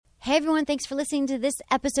Hey everyone, thanks for listening to this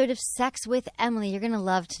episode of Sex with Emily. You're going to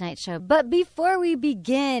love tonight's show. But before we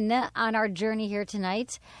begin on our journey here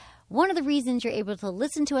tonight, one of the reasons you're able to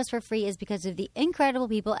listen to us for free is because of the incredible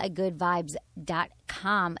people at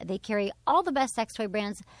goodvibes.com. They carry all the best sex toy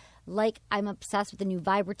brands. Like, I'm obsessed with the new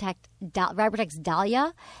Vibratex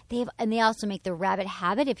Dahlia. They also make the Rabbit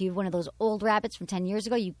Habit. If you have one of those old rabbits from 10 years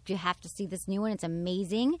ago, you have to see this new one. It's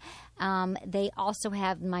amazing. They also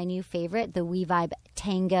have my new favorite, the We Vibe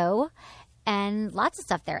Tango, and lots of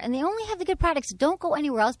stuff there. And they only have the good products. Don't go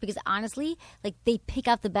anywhere else because, honestly, like, they pick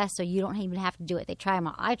out the best so you don't even have to do it. They try them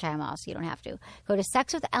all. I try them all so you don't have to. Go to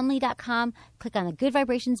sexwithemily.com. Click on the Good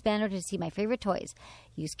Vibrations banner to see my favorite toys.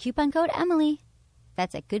 Use coupon code Emily.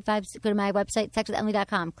 That's it. Good Vibes. Go to my website,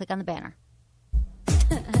 sexwithemily.com. Click on the banner.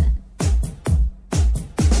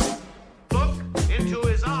 Look into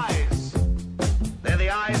his eyes. They're the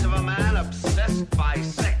eyes of a man obsessed by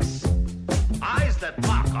sex. Eyes that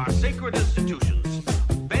mock our sacred institutions.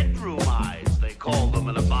 Bedroom eyes, they call them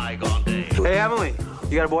in a bygone day. Hey, Emily,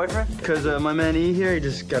 you got a boyfriend? Because my man E here, he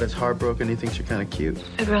just got his heart broken. He thinks you're kind of cute.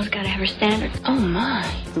 A girl's got to have her standards. Oh, my.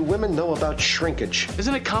 Do women know about shrinkage?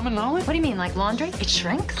 Isn't it common knowledge? What do you mean, like laundry? It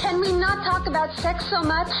shrinks? Can we not talk about sex so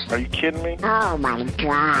much? Are you kidding me? Oh, my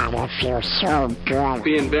God, it feels so good.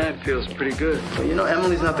 Being bad feels pretty good. But you know,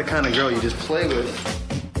 Emily's not the kind of girl you just play with.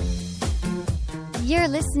 You're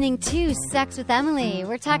listening to Sex with Emily.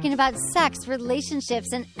 We're talking about sex,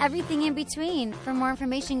 relationships, and everything in between. For more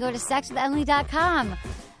information, go to sexwithemily.com.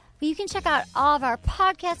 But you can check out all of our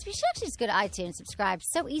podcasts. You should actually just go to iTunes and subscribe.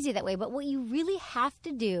 So easy that way. But what you really have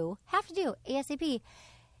to do ASAP,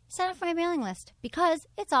 sign up for my mailing list because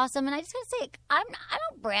it's awesome. And I just got to say, I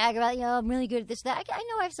don't brag about, I'm really good at this, that. I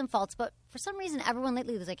know I have some faults, but for some reason, everyone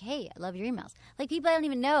lately was like, hey, I love your emails. Like, people I don't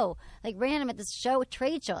even know, like, random at this show, a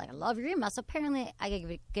trade show, like, I love your emails. So apparently, I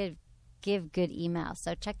give good emails.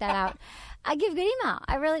 So check that out. I give good email.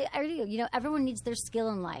 I really do. Everyone needs their skill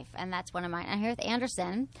in life, and that's one of mine. I'm here with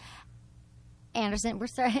Anderson. Anderson,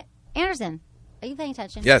 are you paying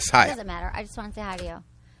attention? Yes, hi. It doesn't matter. I just want to say hi to you.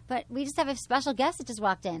 But we just have a special guest that just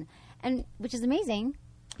walked in, and which is amazing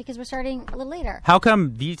because we're starting a little later. How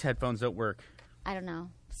come these headphones don't work? I don't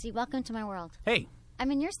know. See, welcome to my world. Hey. I'm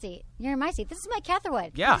in your seat. You're in my seat. This is Mike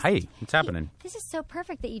Catherwood. Yeah, hey. What's happening? This is so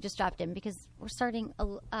perfect that you just dropped in because we're starting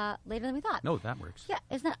later than we thought. No, that works. Yeah,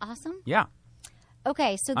 isn't that awesome? Yeah.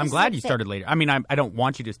 Okay, so I'm glad you started later. I mean, I don't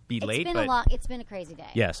want you to be late, but it's been a crazy day.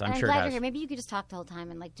 Yes, I'm sure it glad has. you're here. Maybe you could just talk the whole time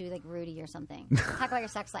and do like Rudy or something. Talk about your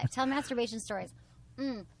sex life. Tell masturbation stories.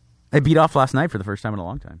 I beat off last night for the first time in a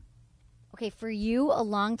long time. Okay, for you, a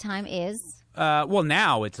long time is? Well,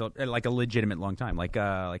 now it's like a legitimate long time, like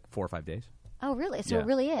 4 or 5 days. Oh, really? So Yeah. it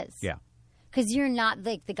really is? Yeah. Because you're not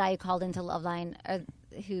like the guy who called into Loveline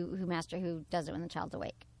who does it when the child's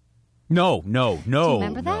awake. No. Do you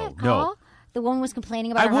remember that call? No. The woman was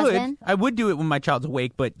complaining about her husband? I would do it when my child's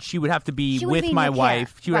awake, but she would have to be with be my in your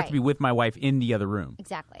wife. care. She would have Right. to be with my wife in the other room.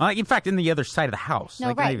 Exactly. In fact, in the other side of the house. No,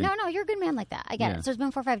 Like, right. not even- No, you're a good man like that. I get Yeah. it. So it's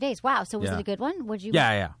been 4 or 5 days. Wow. So was Yeah. it a good one? Would you?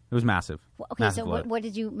 Yeah. It was massive. Okay, Massive so load. what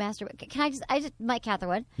did you masturbate? Can I just Mike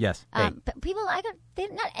Catherwood? Yes. Hey. But people,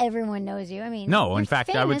 not everyone knows you. I mean, No, you're in fact,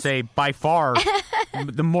 I would famous. say by far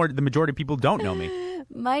the majority of people don't know me.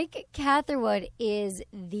 Mike Catherwood is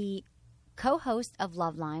the co-host of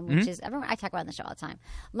Loveline, which Mm-hmm. is everyone I talk about on the show all the time.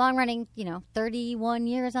 Long running, 31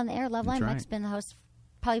 years on the air. Loveline. That's right. Mike's been the host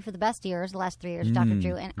probably for the best years, the last 3 years, Dr.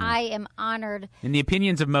 Drew, and I am honored. In the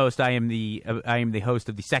opinions of most, I am the host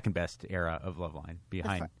of the second best era of Loveline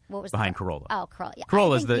behind Corolla. Oh, Corolla. Yeah,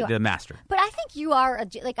 Corolla's I think you the are. master. But I think you are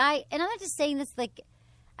and I'm not just saying this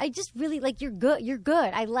I just really you're good. You're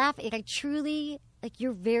good. I laugh. I truly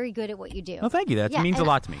you're very good at what you do. Oh, thank you. That means a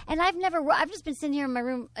lot to me. And I've just been sitting here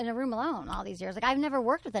in a room alone all these years. I've never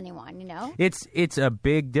worked with anyone. It's a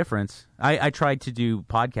big difference. I tried to do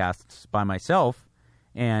podcasts by myself,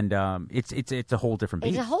 and it's a whole different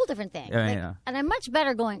beast. It's a whole different thing. Yeah. And I'm much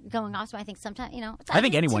better going off. So I think sometimes I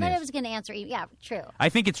think anyone tonight is. I was going to answer. Yeah, true. I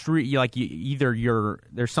think it's either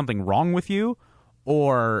there's something wrong with you,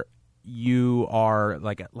 or you are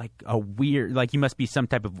like a weird, you must be some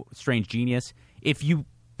type of strange genius if you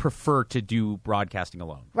prefer to do broadcasting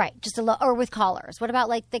alone. Right, just or with callers. What about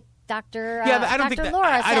the Dr. I don't Dr. think Laura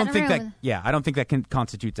that. I don't think that. with... Yeah, I don't think that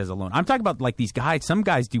constitutes as alone. I'm talking about these guys. Some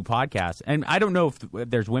guys do podcasts, and I don't know if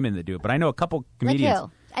there's women that do it, but I know a couple comedians. Like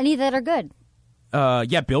you. Any that are good.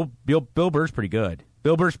 Yeah, Bill Burr's pretty good.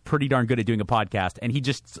 Bill Burr's pretty darn good at doing a podcast, and he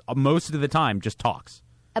just most of the time just talks.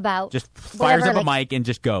 About just fires up a mic and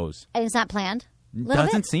just goes. And it's not planned?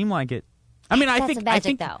 Doesn't seem like it. I mean, I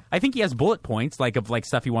think he has bullet points of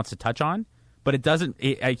stuff he wants to touch on, but it doesn't.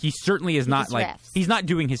 He certainly is not riffs. he's not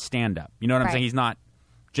doing his stand up. You know what I'm saying? He's not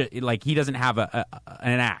Like he doesn't have an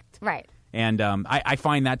act. Right. And I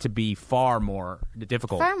find that to be far more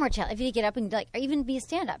difficult. Far more challenging. If you get up and or even be a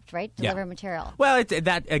stand-up, right? Deliver material. Well,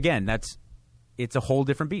 it's a whole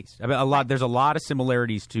different beast. I mean, there's a lot of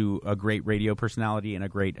similarities to a great radio personality and a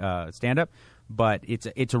great stand-up, but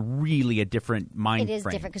it's a really a different mind frame. It is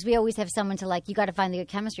different because we always have someone to you got to find the good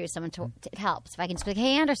chemistry with someone to it helps. If I can just be like,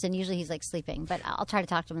 hey, Anderson, usually he's sleeping, but I'll try to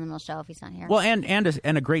talk to him in the middle of the show if he's not here. Well,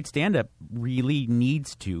 and a great stand-up really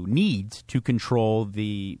needs to control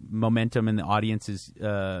the momentum and the audience's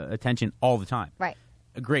attention all the time. Right.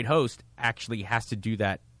 A great host actually has to do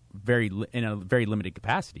that in a very limited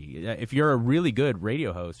capacity. If you're a really good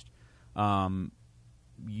radio host,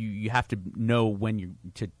 you have to know when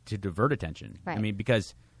to divert attention. Right. I mean,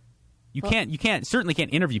 because you certainly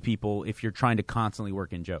can't interview people if you're trying to constantly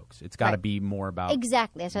work in jokes. It's got to be more about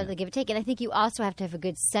exactly. That's why they give it take. And I think you also have to have a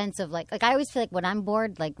good sense of I always feel like when I'm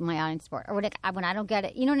bored, my audience is bored, or when I don't get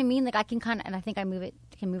it, you know what I mean? I can kind of, and I think I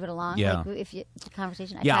can move it along. Yeah. If it's a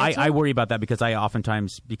conversation. I worry about that because I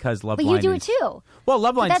oftentimes Love Line. But you do it too. Well,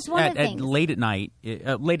 Love Line's that's one of the things. Late at night.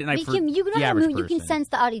 Late at night for the average person. You can sense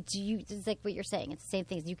the audience. It's like what you're saying. It's the same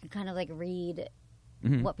things. You can kind of read.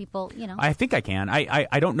 What people, I think I can.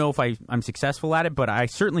 I don't know if I'm successful at it, but I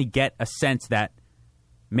certainly get a sense that,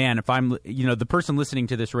 man, if I'm, the person listening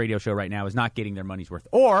to this radio show right now is not getting their money's worth.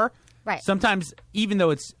 Or sometimes, even though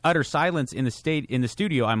it's utter silence in the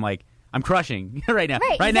studio, I'm like, I'm crushing right now.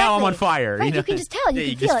 Right now, I'm on fire. Right, you can just tell. You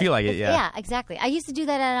can just feel like it. Yeah, exactly. I used to do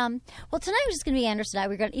that at Well, tonight was just going to be Anderson.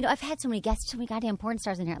 We're going. I've had so many guests, so many goddamn porn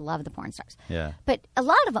stars in here. I love the porn stars. Yeah. But a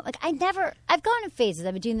lot of them, I've gone in phases.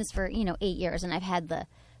 I've been doing this for 8 years, and I've had the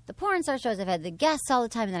porn star shows. I've had the guests all the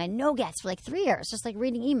time, and then I know guests for 3 years, just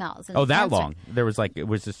reading emails. And that long? There was it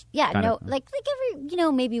was just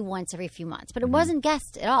every maybe once every few months, but it wasn't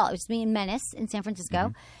guests at all. It was me and Menace in San Francisco.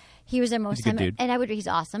 Mm-hmm. He was there most of the time, and he's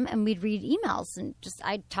awesome. And we'd read emails, and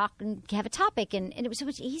I'd talk and have a topic, and it was so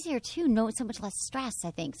much easier too. So much less stress.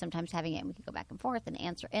 I think sometimes having it, and we could go back and forth and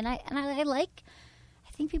answer. And I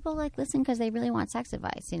think people listen because they really want sex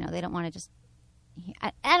advice. They don't want to just.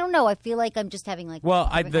 I don't know. I feel like I'm just having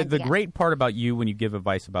the great part about you when you give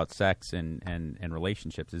advice about sex and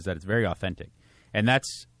relationships is that it's very authentic, and that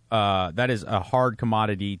is a hard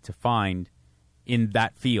commodity to find in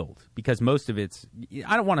that field, because most of it's,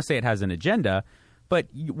 I don't want to say it has an agenda, but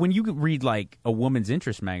when you read a woman's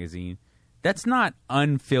interest magazine, that's not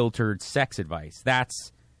unfiltered sex advice.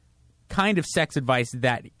 That's kind of sex advice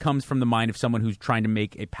that comes from the mind of someone who's trying to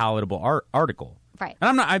make a palatable article. Right.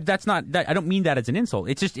 And I don't mean that as an insult.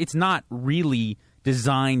 It's just, it's not really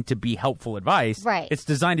designed to be helpful advice. Right. It's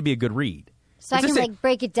designed to be a good read. So I can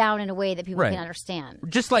break it down in a way that people can understand.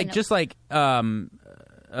 Just like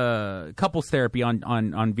couples therapy on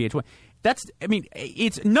VH1.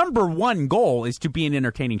 Its number one goal is to be an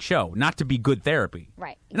entertaining show, not to be good therapy.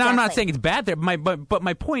 Right. Exactly. Now, I'm not saying it's bad therapy, but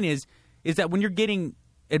my point is that when you're getting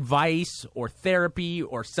advice or therapy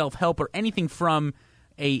or self-help or anything from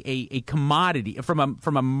a commodity, from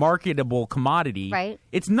a marketable commodity, right,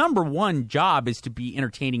 its number one job is to be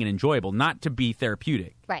entertaining and enjoyable, not to be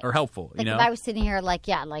therapeutic or helpful. If I was sitting here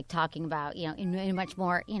talking about in a much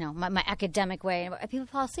more my academic way, people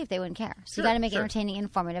fall asleep, they wouldn't care. So you got to make it entertaining,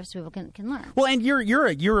 informative, so people can learn. Well, and you're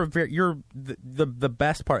the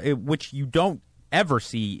best part, which you don't ever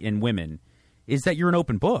see in women, is that you're an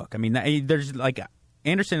open book. I mean, there's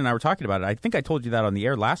Anderson and I were talking about it. I think I told you that on the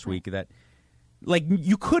air last week that.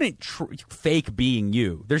 You couldn't fake being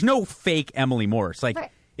you. There's no fake Emily Morse.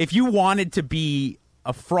 If you wanted to be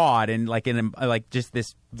a fraud and just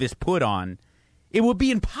this put on, it would be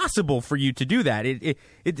impossible for you to do that.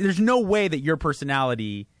 There's no way that your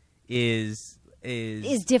personality is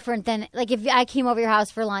different than if I came over your house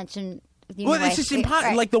for lunch and. It's just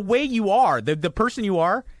impossible. Right. The way you are, the person you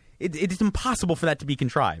are. It's impossible for that to be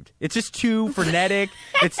contrived. It's just too frenetic.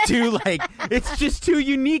 It's too it's just too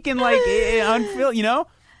unique and unfilled.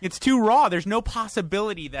 It's too raw. There's no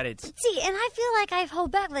possibility that it's. See, and I feel like I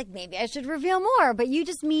hold back. Maybe I should reveal more, but you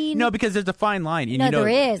just mean no, because there's a fine line. And there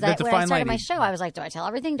is. When I started my show, I was like, do I tell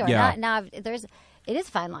everything? Do I not? Now it is a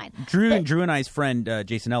fine line. Drew and I's friend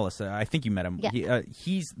Jason Ellis. I think you met him. Yeah.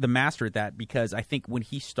 He's the master at that, because I think when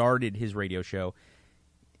he started his radio show.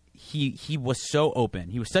 He was so open.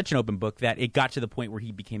 He was such an open book that it got to the point where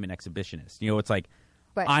he became an exhibitionist. It's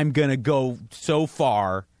I'm going to go so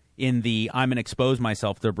far in the I'm going to expose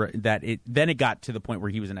myself to that. Then it got to the point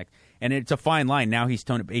where he was and it's a fine line. Now he's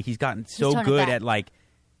gotten so good at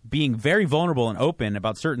being very vulnerable and open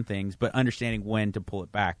about certain things, but understanding when to pull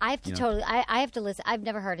it back. I have to I have to listen. I've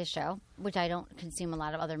never heard his show, which I don't consume a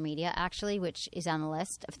lot of other media, actually, which is on the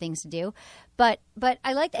list of things to do. But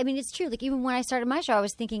I like, I mean, it's true. Like, even when I started my show, I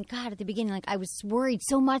was thinking, God, at the beginning, like, I was worried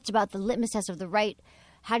so much about the litmus test of the right,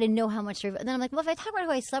 how to know how much to. And then I'm like, well, if I talk about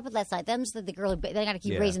who I slept with last night, then I'm just like the girl, they got to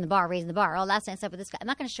keep raising the bar. Oh, last night I slept with this guy. I'm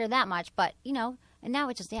not going to share that much, but, you know, and now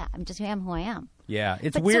it's just, I am who I am. Yeah,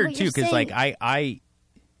 it's weird, too, because, like,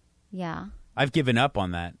 Yeah. I've given up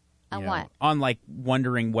on that. On what? On, like,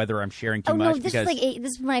 wondering whether I'm sharing too much. No, this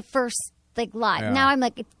is my first, like, live. Yeah. Now I'm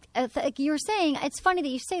like you were saying, it's funny that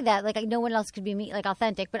you say that. Like, no one else could be me, like,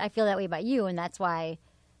 authentic, but I feel that way about you, and that's why,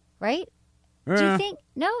 right? Do you think,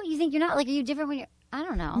 no? You think you're not, like, are you different when you're, I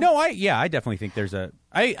don't know. No, I definitely think there's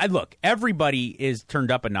I look, everybody is turned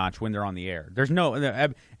up a notch when they're on the air. There's no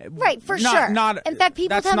right, for sure. In fact,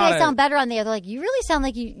 people tell me I sound better on the air. They're like, you really sound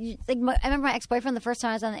like you like. I remember my ex-boyfriend, the first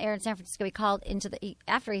time I was on the air in San Francisco, he called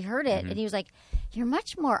after he heard it, and he was like, "You're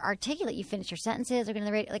much more articulate. You finish your sentences or get on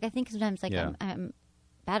the radio." Like, I think sometimes, like, I'm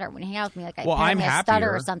better when you hang out with me. Like, I'm happier.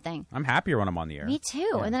 Stutter or something. I'm happier when I'm on the air. Me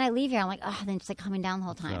too. And then I leave here, I'm like, oh, then it's like coming down the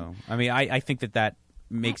whole time. So, I mean, I think that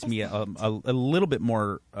makes me a little bit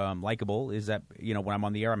more likable. Is that, you know, when I'm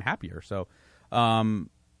on the air, I'm happier. So,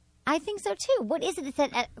 I think so too. What is it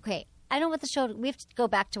that okay? I don't know what the show. We have to go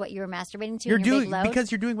back to what you were masturbating to.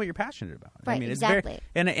 Because you're doing what you're passionate about. Right. I mean, exactly. It's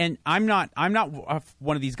very, and I'm not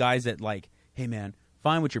one of these guys that, like, hey man,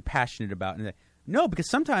 find what you're passionate about. And no, because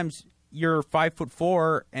sometimes you're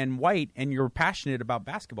 5'4" and white and you're passionate about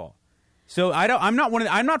basketball. So I'm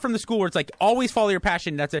not from the school where it's like always follow your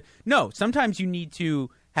passion. That's it. No, sometimes you need to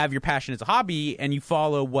have your passion as a hobby and you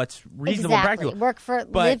follow what's reasonable and practical.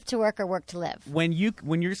 Live to work or work to live. When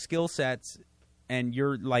your skill sets and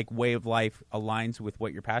your, like, way of life aligns with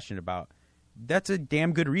what you're passionate about, that's a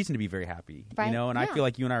damn good reason to be very happy. Right? You know, and I feel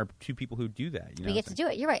like you and I are two people who do that. You know? We get to do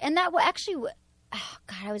it. You're right. And that will actually, oh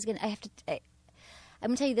God, I'm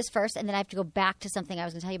going to tell you this first, and then I have to go back to something I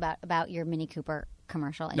was going to tell you about your Mini Cooper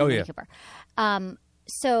commercial and your Mini Cooper.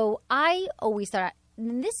 So I always thought,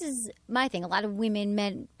 and this is my thing, a lot of women,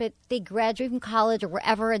 men, but they graduate from college or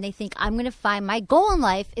wherever, and they think, I'm going to find, my goal in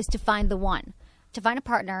life is to find the one, to find a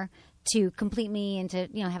partner to complete me and to,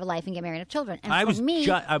 you know, have a life and get married and have children. And I was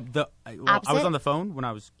on the phone when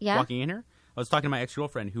I was walking in here. I was talking to my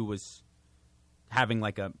ex-girlfriend who was having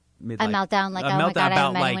like a meltdown, like, oh my God, I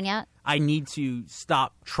haven't met anyone yet. I need to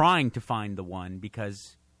stop trying to find the one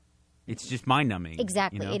because it's just mind-numbing.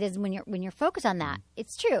 Exactly. You know? It is when you're focused on that.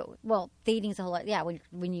 It's true. Well, dating's a whole lot. Yeah,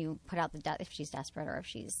 when you put out if she's desperate or if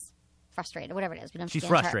she's frustrated, whatever it is. She's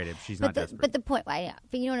frustrated. She's not desperate. But the point, but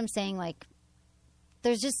you know what I'm saying? Like,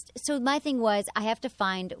 there's just, so my thing was I have to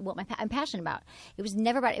find what I'm passionate about. It was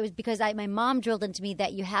never about, it was because my mom drilled into me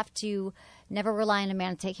that you have to never rely on a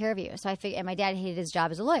man to take care of you. So I figured, and my dad hated his job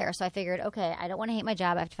as a lawyer. So I figured, okay, I don't want to hate my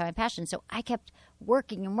job. I have to find my passion. So I kept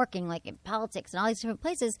working and working, like in politics and all these different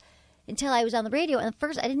places until I was on the radio. And at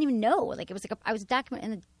first I didn't even know, like, it was like, I was documenting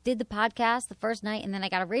and did the podcast the first night. And then I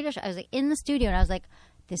got a radio show. I was like in the studio and I was like,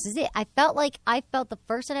 this is it. I felt the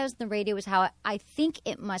first night I was in the radio was how I think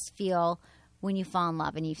it must feel when you fall in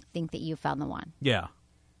love and you think that you found the one. Yeah.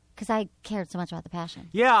 Because I cared so much about the passion.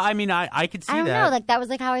 Yeah, I mean, I could see that. I don't know. Like, that was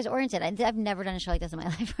like how I was oriented. I've never done a show like this in my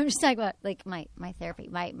life. I'm just talking about, like, my therapy,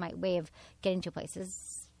 my way of getting to a place.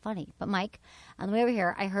 Is funny. But, Mike, on the way over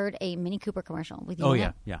here, I heard a Mini Cooper commercial with you. Oh,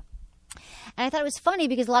 yeah. And I thought it was funny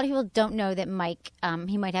because a lot of people don't know that Mike,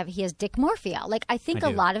 he has dysmorphia. Like, I think a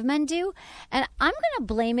lot of men do. And I'm going to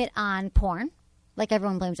blame it on porn. Like,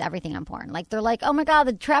 everyone blames everything on porn. Like, they're like, oh, my God,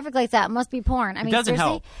 the traffic lights out. It must be porn. I mean, it doesn't seriously.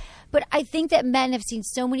 help. But I think that men have seen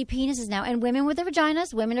so many penises now. And women with their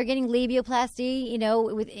vaginas. Women are getting labioplasty, you know,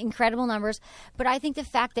 with incredible numbers. But I think the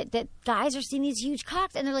fact that guys are seeing these huge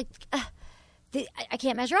cocks and they're like, I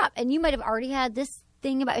can't measure up. And you might have already had this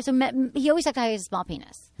thing about, so he always talked about how he has a small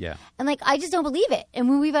penis. Yeah. And, like, I just don't believe it. And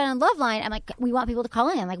when we've been on Loveline, I'm like, we want people to call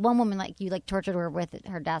in. Like, one woman, like, you, like, tortured her with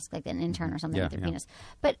her desk, like an intern or something with her penis.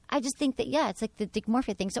 But I just think that, it's like the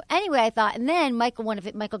dysmorphia thing. So anyway, I thought, and then Michael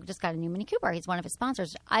just got a new Mini Cooper. He's one of his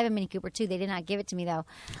sponsors. I have a Mini Cooper too. They did not give it to me though.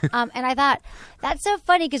 And I thought, that's so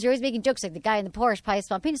funny because you're always making jokes like the guy in the Porsche probably has a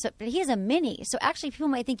small penis, but he has a Mini. So actually people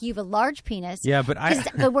might think you have a large penis. Yeah, but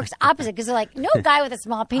it works opposite because they're like, no guy with a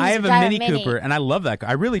small penis. I have a Mini Cooper and I love that car.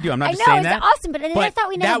 I really do. I'm not just saying that. I know, it's awesome, but I thought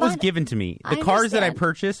we never that was given to me. The cars that I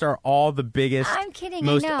purchased are all the biggest,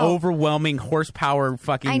 most overwhelming horsepower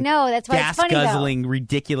fucking that's why it's funny, gas-guzzling,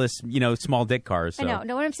 ridiculous, small dick cars. So. I know.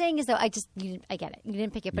 No, what I'm saying is, though, I get it. You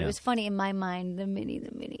didn't pick it, but it was funny in my mind, the mini.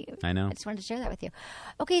 I know. I just wanted to share that with you.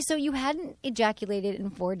 Okay, so you hadn't ejaculated in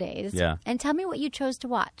 4 days. Yeah. And tell me what you chose to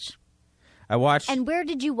watch. I watched. And where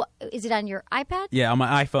did you? Is it on your iPad? Yeah, on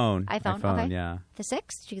my iPhone. iPhone. Okay. Yeah. The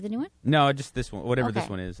 6? Did you get the new one? No, just this one. Whatever this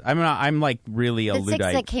one is. I'm like really a The Luddite.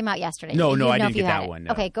 6 that came out yesterday. No, You no, I know didn't if you get had that it. one.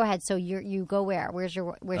 No. Okay, go ahead. So you go where? Where's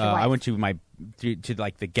your wife? I went to like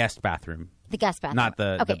the guest bathroom. The guest bathroom. Not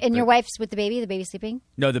the. Okay, and your wife's with the baby. The baby's sleeping.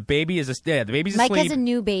 No, the baby is the baby's Mike asleep. has a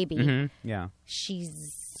new baby. Mm-hmm. Yeah. She's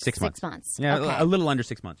 6 months. 6 months. Yeah, Okay. a little under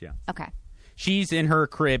 6 months. Yeah. Okay. She's in her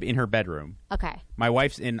crib in her bedroom. Okay. My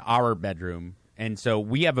wife's in our bedroom, and so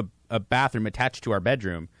we have a bathroom attached to our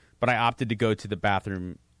bedroom. But I opted to go to the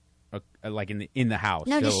bathroom, like in the house.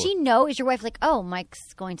 Now, does she know? Is your wife like, oh,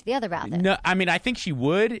 Mike's going to the other bathroom? No, I mean I think she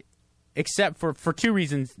would, except for 2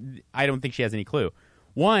 reasons. I don't think she has any clue.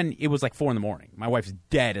 One, it was like 4 a.m. My wife's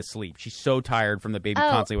dead asleep. She's so tired from the baby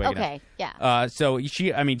constantly waking up. Okay, yeah. So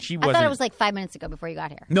she wasn't. I thought it was like 5 minutes ago before you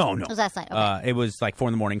got here. No. It was last night. Okay. It was like 4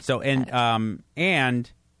 a.m. So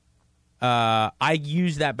I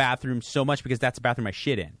use that bathroom so much because that's the bathroom I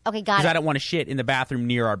shit in. Okay, got it. Because I don't want to shit in the bathroom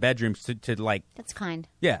near our bedrooms to like. That's kind.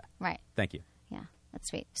 Yeah. Right. Thank you. Yeah, that's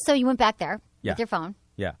sweet. So you went back there Yeah. with your phone.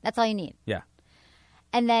 Yeah. That's all you need. Yeah.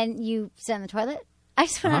 And then you sit on the toilet? I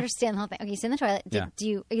just want to understand the whole thing. Okay, you sit in the toilet. Yeah.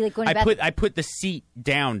 Are you like going to bed? I put the seat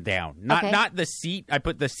down. Not the seat. I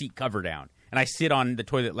put the seat cover down. And I sit on the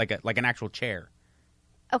toilet like an actual chair.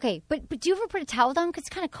 Okay, but do you ever put a towel down? Because it's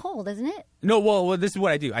kind of cold, isn't it? No, well, this is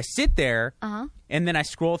what I do. I sit there, Uh-huh. and then I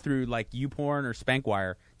scroll through like YouPorn or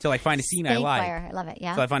Spankwire till I find a scene I like. Spankwire, I love it,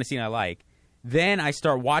 yeah. Till I find a scene I like. Then I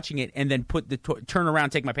start watching it, and then turn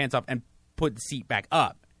around, take my pants off, and put the seat back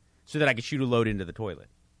up so that I can shoot a load into the toilet.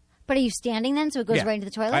 But are you standing then, so it goes Yeah. right into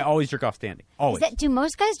the toilet? I always jerk off standing. Always. Do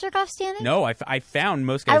most guys jerk off standing? No, I found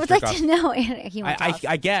most guys I would jerk like off. to know. He won't tell us.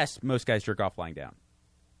 I guess most guys jerk off lying down.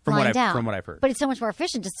 From Lying what down. from what I've heard. But it's so much more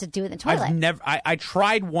efficient just to do it in the toilet. I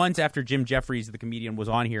tried once after Jim Jeffries, the comedian, was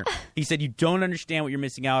on here. He said, you don't understand what you're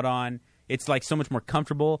missing out on. It's like so much more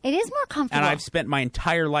comfortable. It is more comfortable. And I've spent my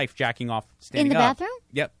entire life jacking off standing in the up. bathroom?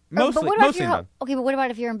 Yep. But what about Mostly if in you're, the- okay, but what about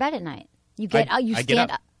if you're in bed at night? You I stand get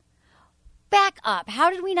up. up. Back up. How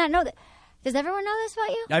did we not know that? Does everyone know this about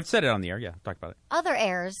you? I've said it on the air. Yeah, talked about it. Other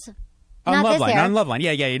airs. On not this Loveline. air. On Loveline.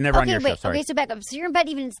 Yeah, you're never on Okay, your wait. show. Sorry. Okay, so back up. So you're in bed,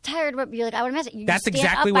 even it's tired, but you're like, I would mess it. You That's stand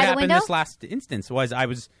exactly up what by the happened window? this last instance. Was I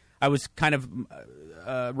was kind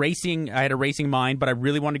of racing. I had a racing mind, but I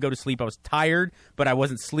really wanted to go to sleep. I was tired, but I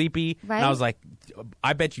wasn't sleepy. Right. And I was like,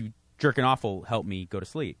 I bet you jerking off will help me go to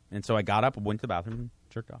sleep. And so I got up, went to the bathroom, and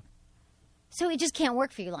jerked off. So it just can't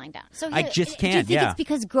work for you lying down. So I just Do you can't, think yeah. it's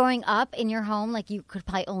because growing up in your home, like you could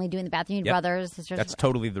probably only do in the bathroom, you had Yep. brothers, sisters? That's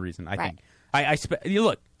totally the reason. I Right. think. You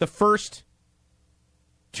look, the first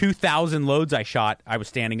 2,000 loads I shot, I was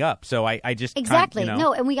standing up. So I just Exactly. you know,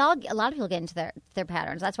 No, and a lot of people get into their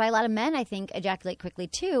patterns. That's why a lot of men, I think, ejaculate quickly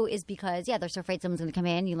too, is because they're so afraid someone's going to come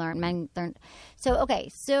in. Men learn.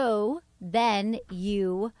 So then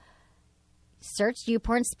you searched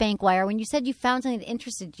YouPorn, Spankwire. When you said you found something that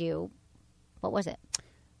interested you, what was it?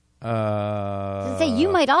 Does it say you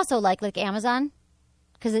might also like Amazon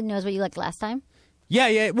because it knows what you liked last time?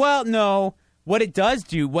 Yeah. Well, no. What it does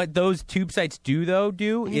do, what those tube sites do, I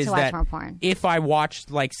need is to watch that more porn. if I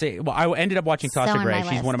watched, I ended up watching So Sasha on Grey. my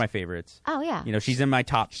She's list. one of my favorites. Oh yeah, You know, she's in my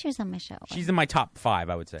top. she was on my show. She's in my top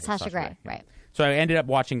 5, I would say. Sasha Grey, Yeah. right? So I ended up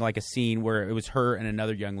watching like a scene where it was her and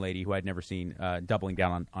another young lady who I'd never seen doubling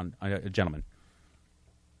down on a gentleman.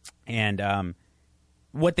 And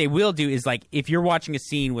what they will do is like if you're watching a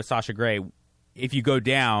scene with Sasha Grey, if you go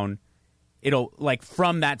down, it'll like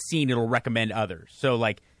from that scene it'll recommend others. So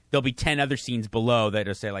like there'll be 10 other scenes below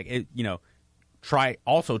that'll say like try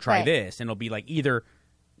Right. this, and it'll be like either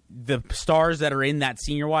the stars that are in that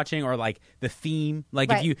scene you're watching or like the theme. Like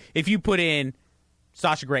Right. if you put in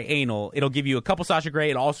Sasha Grey anal, it'll give you a couple Sasha Grey.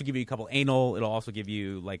 It'll also give you a couple anal. It'll also give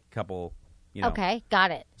you like a couple, Okay,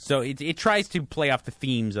 got it. So it tries to play off the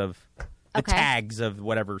themes of the Okay. tags of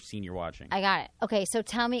whatever scene you're watching. I got it. Okay, so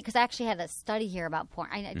tell me, because I actually had a study here about porn.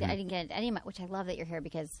 I Mm-hmm. didn't get into any of my, which I love that you're here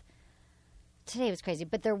because today was crazy.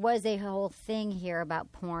 But there was a whole thing here about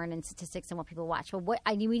porn and statistics and what people watch. But we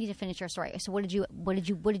need to finish our story. So what did you?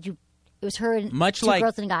 It was her and two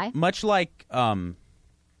girls and a guy. Much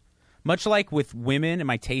like with women and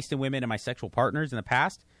my taste in women and my sexual partners in the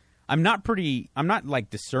past, I'm not like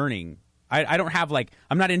discerning. I don't have like,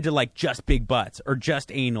 I'm not into like just big butts or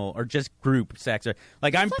just anal or just group sex or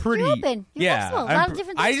like I'm pretty. You're open. You're yeah. flexible. A lot of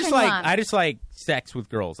different things I just like sex with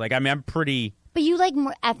girls. Like I'm pretty. But you like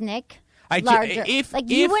more ethnic. I do- larger. if-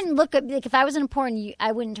 you if- wouldn't look at like if I was in porn,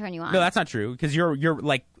 I wouldn't turn you on. No, that's not true because you're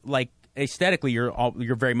like aesthetically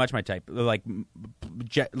you're very much my type. Like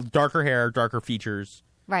darker hair, darker features.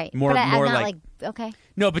 right. More but I'm not like okay.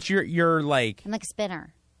 no, but you're like I'm like a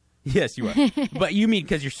spinner. Yes, you are. But you mean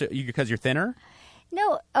because you're thinner?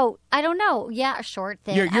 No. Oh, I don't know. Yeah, short,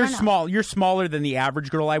 thin. You're small. You're smaller than the average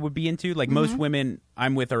girl I would be into. Like most women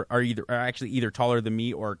I'm with are actually either taller than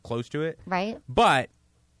me or close to it. Right. But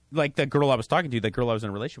like the girl I was talking to, the girl I was in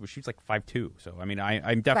a relationship with, she was like 5'2". So I mean,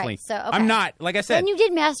 I'm definitely. Right, so, okay. I'm not, like I said. And you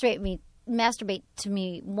did masturbate to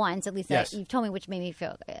me once, at least. Yes. You've told me, which made me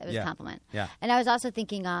feel it was a compliment. Yeah. And I was also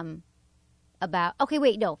thinking about. Okay,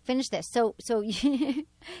 wait, no, finish this. So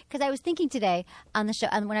because I was thinking today on the show,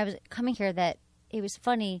 and when I was coming here, that it was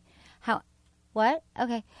funny how. What?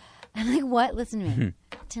 Okay. I'm like, what? Listen to me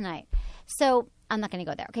tonight. So I'm not going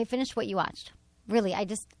to go there. Okay, finish what you watched. Really,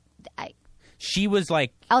 She was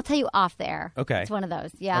like... I'll tell you off the air. Okay. It's one of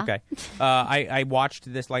those, yeah? Okay. I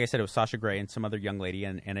watched this, like I said, it was Sasha Grey and some other young lady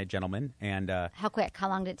and a gentleman. And how quick? How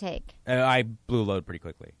long did it take? I blew a load pretty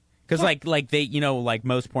quickly. Because like they, like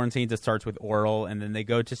most porn scenes, it starts with oral and then they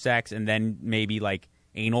go to sex and then maybe like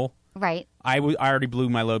anal. Right. I already blew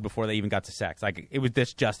my load before they even got to sex. Like it was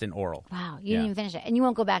just an oral. Wow. You didn't even finish it. And you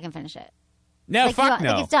won't go back and finish it. No, like, fuck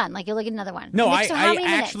no. Like it's done. Like you'll look at another one. No, like, so I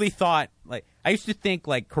actually thought, like, I used to think,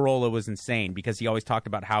 like, Corolla was insane because he always talked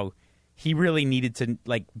about how he really needed to,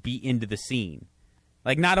 like, be into the scene.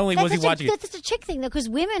 Like, not only was he watching... That's such a chick thing, though, because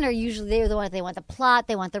women are usually, they're the ones, they want the plot,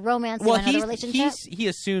 they want the romance, they want the relationship. He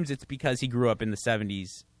assumes it's because he grew up in the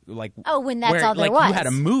 70s, like... Oh, when that's where, all there like, was. you had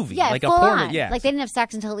a movie. Yeah, like full a porn. on. Yeah. Like, they didn't have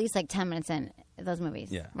sex until at least, like, 10 minutes in those movies.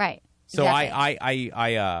 Yeah. Right. So exactly.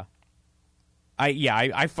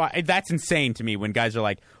 I find that's insane to me when guys are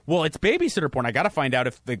like, well, it's babysitter porn. I got to find out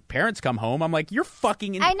if the parents come home. I'm like, you're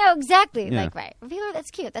fucking... I know, exactly. Yeah. Like, right. That's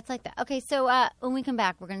cute. That's like that. Okay, so when we come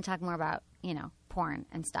back, we're going to talk more about, porn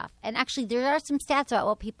and stuff. And actually, there are some stats about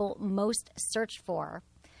what people most search for.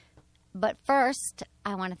 But first,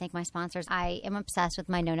 I want to thank my sponsors. I am obsessed with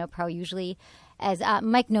my No Pro. Usually, as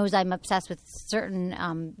Mike knows, I'm obsessed with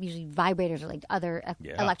certain, usually vibrators or like other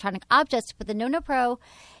electronic objects. But the No Pro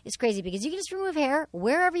is crazy because you can just remove hair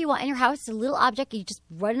wherever you want in your house. It's a little object. You just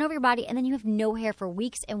run it over your body, and then you have no hair for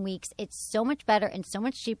weeks and weeks. It's so much better and so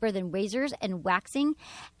much cheaper than razors and waxing,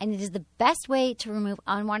 and it is the best way to remove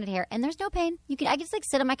unwanted hair. And there's no pain. I can just like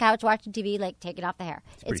sit on my couch watching TV, like take it off the hair.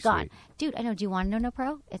 It's gone, sweet. Dude. I know. Do you want a No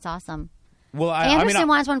Pro? It's awesome. Well, Anderson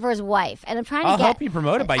wants one for his wife, and I'm trying to I'll get... help you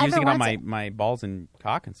promote it by using it on wants my balls and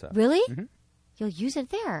cock and stuff. Really? Mm-hmm. You'll use it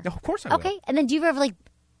there? No, of course I will. Okay, and then do you ever do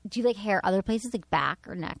you like hair other places, like back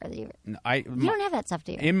or neck? Or you don't have that stuff,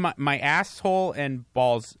 do you? In my asshole and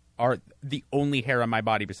balls are the only hair on my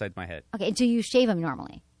body besides my head. Okay, do you shave them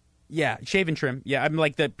normally? Yeah, shave and trim. Yeah, I'm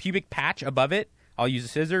like the pubic patch above it. I'll use the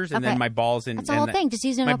scissors, and then my balls and... That's the whole thing. Just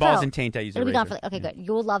use No Pro. My balls and taint, I use a razor. It'll be gone for... Okay, good.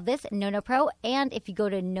 You'll love this, No Pro. And if you go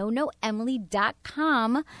to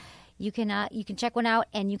nonoemily.com, you can check one out,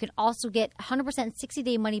 and you can also get 100%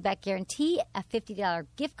 60-day money-back guarantee, a $50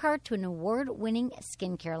 gift card to an award-winning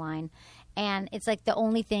skincare line. And it's like the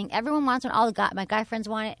only thing... Everyone wants one. My guy friends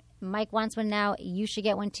want it. Mike wants one now. You should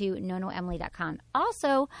get one too, nonoemily.com.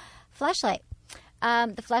 Also, Fleshlight.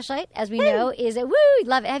 The fleshlight, as we know, is a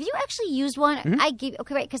love it. Have you actually used one?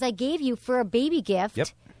 Mm-hmm. Because I gave you for a baby gift. Yep.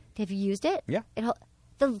 Have you used it? Yeah.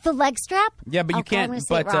 The leg strap? Yeah, but you can't.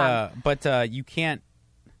 But you can't.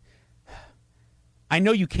 I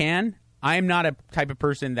know you can. I am not a type of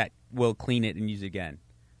person that will clean it and use it again.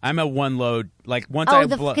 I'm a one load. Like once I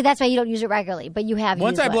blow. That's why you don't use it regularly, but you have.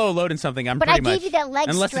 Once I blow a load in something, I'm pretty much. But I gave you that leg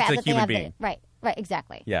unless strap it's a that human they have being. Right. Right,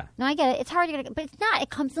 exactly. Yeah. No, I get it. It's hard to get it, but it's not. It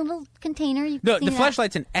comes in a little container. The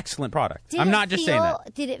fleshlight's an excellent product. I'm not just saying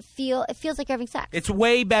that. Did it feel? It feels like you're having sex. It's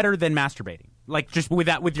way better than masturbating. Like just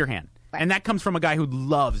with your hand. Right. And that comes from a guy who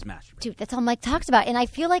loves masturbating. Dude, that's all Mike talks about. And I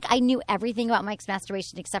feel like I knew everything about Mike's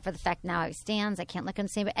masturbation except for the fact now he stands. I can't look him the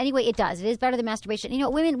same. But anyway, it does. It is better than masturbation. You know,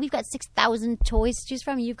 women, we've got 6,000 toys to choose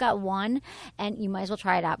from. You've got one. And you might as well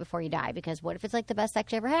try it out before you die. Because what if it's like the best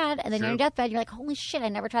sex you ever had? And then you're on your deathbed. You're like, holy shit, I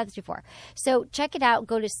never tried this before. So check it out.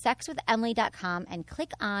 Go to sexwithemily.com and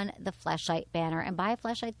click on the fleshlight banner. And buy a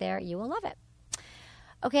fleshlight there. You will love it.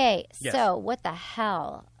 Okay, yes. So what the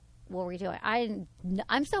hell? What were we doing?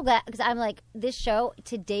 I'm so glad because I'm like, this show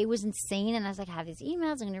today was insane. And I was like, I have these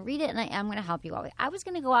emails. I'm going to read it and I am going to help you all. I was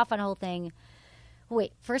going to go off on a whole thing.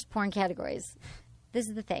 Wait, first porn categories. This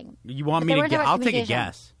is the thing. You want me to guess? I'll take a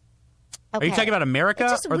guess. Okay. Are you talking about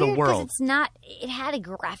America or the world? It's not. It had a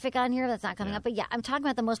graphic on here that's not coming up. But yeah, I'm talking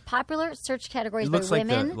about the most popular search categories by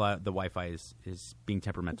women. Looks like the Wi-Fi is being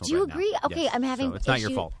temperamental. Do you right agree? Now. Okay, yes. I'm having. So it's not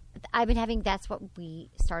your fault. I've been having. That's what we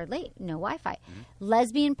started late. No Wi-Fi.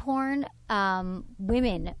 Lesbian porn.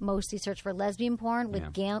 Women mostly search for lesbian porn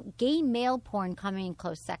with gay male porn coming in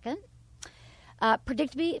close second.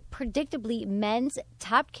 Predictably, men's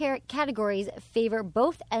top categories favor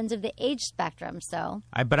both ends of the age spectrum. So,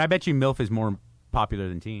 But I bet you MILF is more popular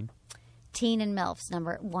than teen. teen and MILFs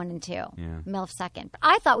number 1 and 2. Yeah. MILF second. But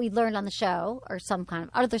I thought we learned on the show, or some kind of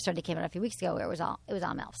other story that came out a few weeks ago, where it was all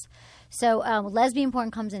MILFs. So lesbian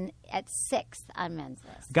porn comes in at 6th on men's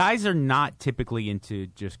list. Guys are not typically into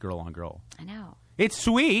just girl on girl. I know. It's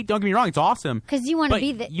sweet. Don't get me wrong. It's awesome. Because you want to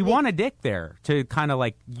be you want a dick there to kind of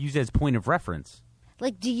like use as point of reference.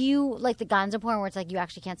 Like, do you like the gonzo porn where it's like you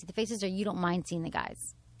actually can't see the faces, or you don't mind seeing the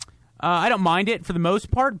guys? I don't mind it for the most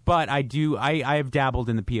part, but I do. I have dabbled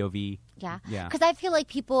in the POV. Yeah. Yeah. Because I feel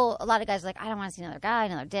like a lot of guys are like, I don't want to see another guy,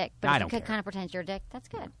 another dick. But I if you don't could care. kind of pretend you're a dick, that's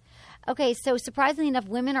good. Okay, so surprisingly enough,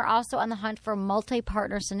 women are also on the hunt for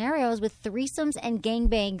multi-partner scenarios with threesomes and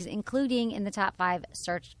gangbangs, including in the top 5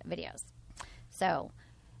 searched videos. So,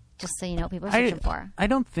 just so you know what people are searching for. I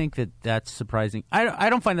don't think that's surprising. I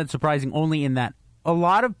don't find that surprising only in that a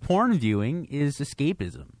lot of porn viewing is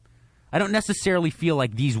escapism. I don't necessarily feel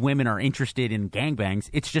like these women are interested in gangbangs.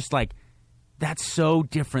 It's just like, that's so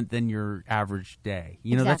different than your average day.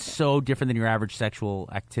 You know, that's so different than your average sexual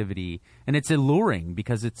activity. And it's alluring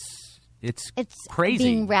because it's crazy.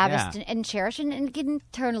 Being ravished and cherished, and it can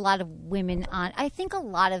turn a lot of women on. I think a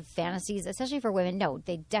lot of fantasies, especially for women, no,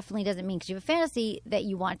 they definitely doesn't mean because you have a fantasy that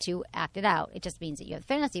you want to act it out. It just means that you have a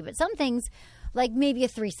fantasy. But some things, like maybe a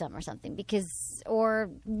threesome or something, or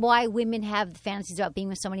why women have the fantasies about being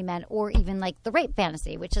with so many men, or even like the rape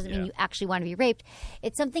fantasy, which doesn't mean you actually want to be raped.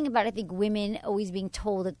 It's something about, I think, women always being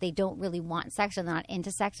told that they don't really want sex, or they're not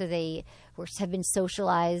into sex, or they have been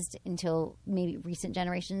socialized until maybe recent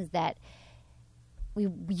generations that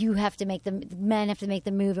men have to make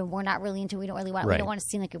the move, and we're not really into it. We don't really want. Right. We don't want to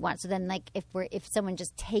seem like we want. So then, like, if someone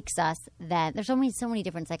just takes us, then there's so many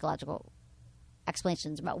different psychological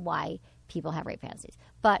explanations about why people have rape fantasies,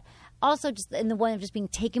 but also just in the one of just being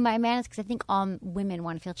taken by a man, because I think women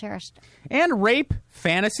want to feel cherished. And rape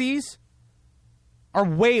fantasies are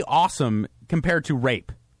way awesome compared to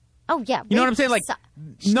rape. Oh yeah, You know what I'm saying? Like,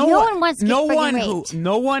 no one wants to get raped.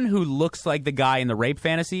 No one who looks like the guy in the rape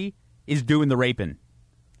fantasy is doing the raping.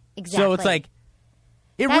 Exactly. So it's like,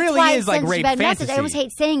 That's really why is like rape bad fantasy. message. I always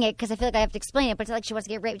hate saying it because I feel like I have to explain it, but it's like she wants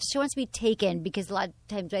to get raped. She wants to be taken, because a lot of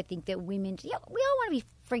times I think that women, we all want to be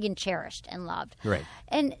friggin' cherished and loved. Right.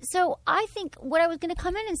 And so I think what I was going to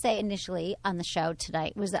come in and say initially on the show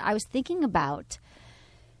tonight was that I was thinking about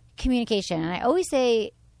communication. And I always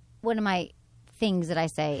say, one of my things that I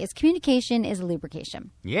say is communication is lubrication.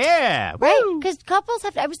 Yeah. Right? Woo! Because couples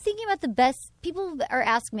have to, I was thinking about the best, people are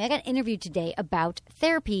asking me, I got interviewed today about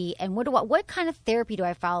therapy and what kind of therapy do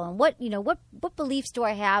I follow, and what beliefs do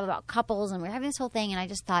I have about couples, and we're having this whole thing, and I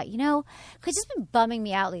just thought, because it's just been bumming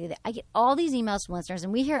me out lately that I get all these emails from listeners,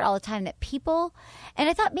 and we hear it all the time, that people, and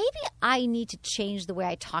I thought maybe I need to change the way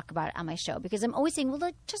I talk about it on my show, because I'm always saying, well,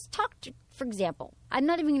 like, just talk to, for example, I'm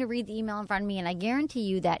not even going to read the email in front of me, and I guarantee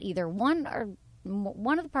you that either one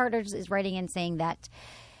of the partners is writing in saying that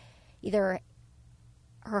either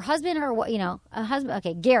her husband or a husband.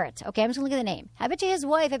 Okay, Garrett. Okay, I'm just gonna look at the name. I bet you his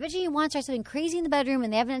wife. I bet you he wants to try something crazy in the bedroom,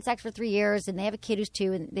 and they haven't had sex for 3 years, and they have a kid who's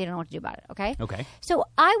 2, and they don't know what to do about it. Okay. Okay. So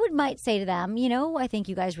I might say to them, I think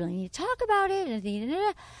you guys really need to talk about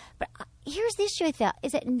it. But here's the issue I thought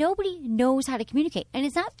is that nobody knows how to communicate, and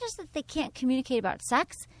it's not just that they can't communicate about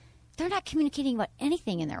sex; they're not communicating about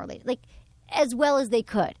anything in their relationship, like as well as they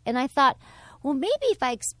could. And I thought, well, maybe if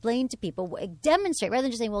I explain to people, demonstrate, rather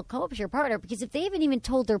than just saying, well, come up with your partner, because if they haven't even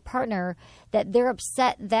told their partner that they're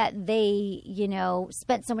upset that they,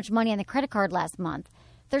 spent so much money on the credit card last month,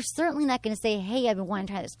 they're certainly not going to say, hey, I've been wanting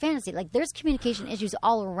to try this fantasy. Like, there's communication issues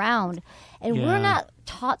all around, and we're not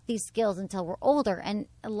taught these skills until we're older, and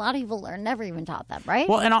a lot of people are never even taught them, right?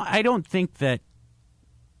 Well, and I don't think that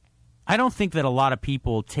a lot of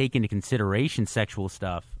people take into consideration sexual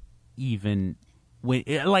stuff even.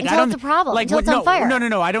 Until it's a problem. Until it's on fire.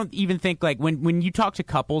 No. I don't even think, like, when you talk to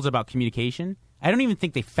couples about communication, I don't even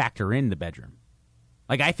think they factor in the bedroom.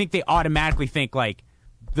 Like, I think they automatically think, like,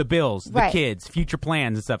 the bills, the kids, future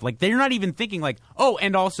plans and stuff. Like, they're not even thinking, like, oh,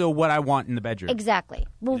 and also what I want in the bedroom. Exactly.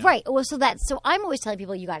 Well, right. Well, so I'm always telling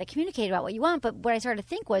people you got to communicate about what you want. But what I started to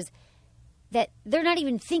think was that they're not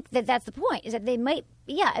even think that that's the point. Is that they might,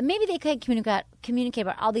 and maybe they could communicate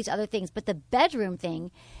about all these other things. But the bedroom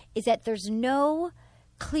thing is that there's no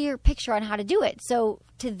clear picture on how to do it. So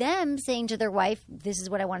to them, saying to their wife, this is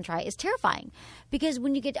what I want to try, is terrifying. Because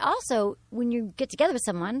when you get together with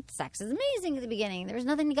someone, sex is amazing at the beginning. There's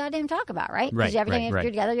nothing to goddamn talk about, right? Right, Because every time right.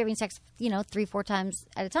 you're together, you're having sex, 3-4 times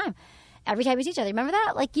at a time. Every time you see each other. Remember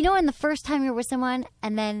that? Like, in the first time you're with someone,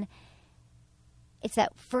 and then it's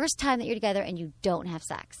that first time that you're together and you don't have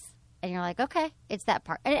sex. and you're like, okay, it's that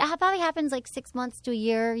part. And it probably happens like 6 months to a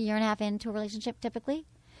year and a half into a relationship typically.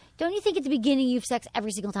 Don't you think at the beginning you have sex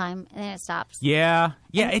every single time and then it stops? Yeah.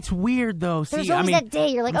 Yeah, it's weird though. There's See, always I mean, that day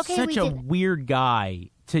you're like, I'm okay, such we a did. weird guy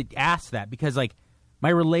to ask that because like my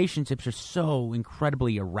relationships are so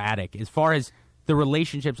incredibly erratic as far as the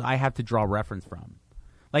relationships I have to draw reference from.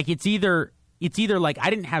 Like it's either like I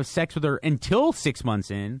didn't have sex with her until 6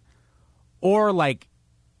 months in, or like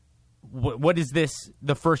what is this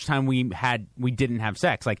the first time we didn't have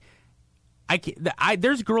sex? Like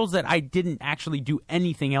there's girls that I didn't actually do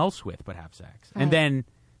anything else with but have sex, Right. and then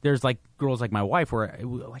there's like girls like my wife where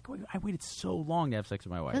I waited so long to have sex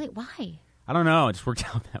with my wife. Really? Why? I don't know. It just worked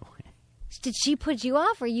out that way. Did she put you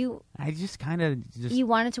off, or you I just kind of you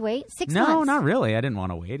wanted to wait 6 no, months? not really. I didn't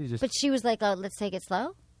want to wait. It just But she was like, let's take it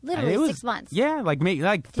slow. Literally it was, 6 months. Yeah, like maybe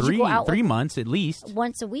like Did you go out 3 with- months at least.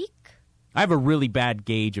 Once a week. I have a really bad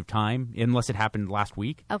gauge of time unless it happened last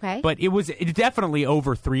week. Okay. But it definitely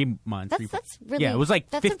over 3 months. That's really yeah. It was like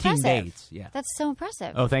that's 15 impressive. days. Yeah. That's so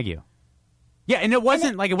impressive. Oh, thank you. Yeah, and it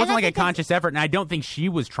wasn't like I a think conscious effort, and I don't think she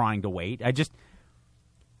was trying to wait. I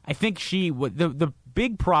think the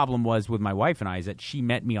big problem was with my wife and I is that she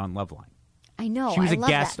met me on Loveline. I know. She was I a love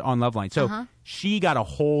guest that. on Loveline, so Uh-huh. she got a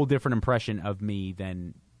whole different impression of me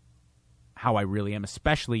than how I really am,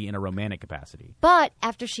 especially in a romantic capacity. But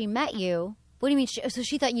after she met you, what do you mean? So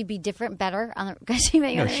she thought you'd be different, better, because she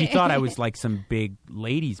met you. No, she thought I was like some big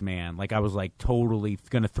ladies' man, like I was like totally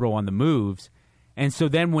going to throw on the moves. And so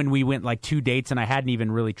then when we went like 2 dates and I hadn't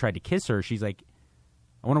even really tried to kiss her, she's like,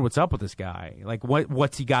 I wonder what's up with this guy. Like,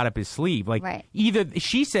 what's he got up his sleeve? Like, Right. either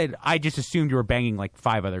she said, I just assumed you were banging like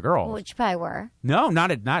 5 other girls. Which you probably were. No,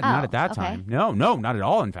 not at that okay. time. No, not at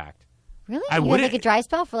all. In fact, Really? I you had wouldn't- like a dry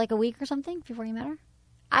spell for like a week or something before you met her?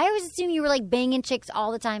 I always assume you were like banging chicks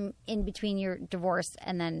all the time in between your divorce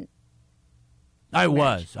and then. I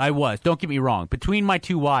was. Don't get me wrong. Between my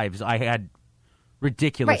 2 wives, I had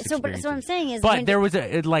ridiculous. Right. So what I'm experiences. saying is, But when- there was I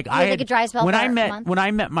had, had like, a dry spell when for I a met month? when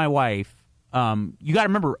I met my wife. You got to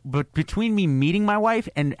remember, but between me meeting my wife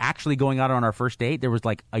and actually going out on our first date, there was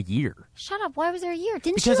like a year. Shut up! Why was there a year?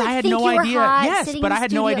 Didn't Because she, like, I had think no you were idea. hot, Yes, sitting but in I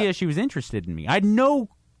had no studio? idea she was interested in me. I had no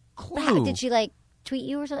clue. Did she like tweet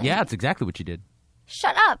you or something? Yeah, that's exactly what she did.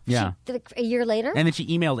 Shut up! Yeah. She, like, a year later. And then she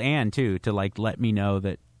emailed Ann too to like let me know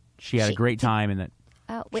that she had a great time and that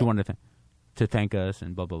Oh, she wait. wanted to thank us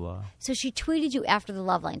and blah blah blah. So she tweeted you after the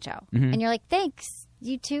Loveline show, Mm-hmm. and you're like, "Thanks,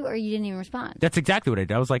 you too," or you didn't even respond. That's exactly what I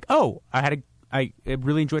did. I was like, oh, I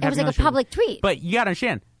really enjoyed It was having you like on a the show. public tweet. But you got to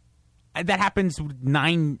understand, that happens with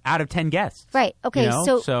 9 out of 10 guests. Right. Okay. You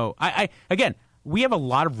know? So I again, we have a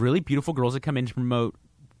lot of really beautiful girls that come in to promote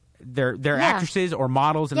their Yeah. actresses or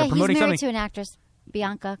models, and yeah, they're he's promoting married something. to an actress,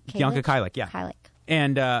 Bianca Kylik, yeah. Kylik.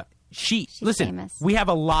 And listen, famous. we have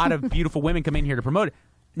a lot of beautiful women come in here to promote it.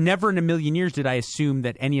 Never in a million years did I assume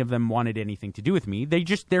that any of them wanted anything to do with me.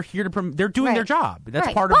 They're here to they're doing Right. their job. That's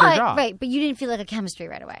Right. part of their job. Right, but you didn't feel like a chemistry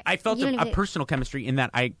right away. I felt You didn't a even- personal chemistry in that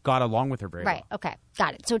I got along with her very Right. well. Okay.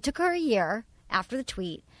 Got it. So it took her a year after the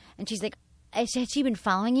tweet, and she's like, had she been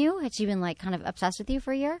following you? Had she been like kind of obsessed with you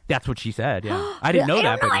for a year? That's what she said. Yeah, I didn't know I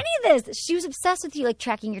that. don't know but any of this. She was obsessed with you, like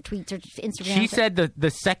tracking your tweets or Instagram. she said the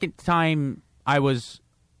second time I was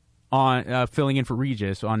on filling in for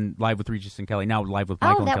Regis on Live with Regis and Kelly, now Live with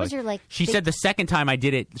Michael and that Kelly. was your, like, she big- said the second time I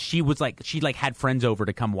did it, she was like she had friends over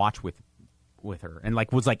to come watch with her and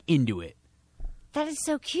like was like into it. That is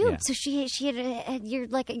so cute. Yeah. So she had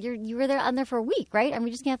you were there on there for a week, right? I'm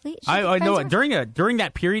just athlete. I know during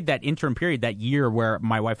that period, that interim period, that year where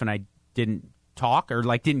my wife and I didn't talk or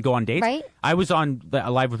like didn't go on dates, Right. I was on the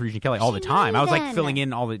Live with Regis and Kelly all the She time. knew I was like then. filling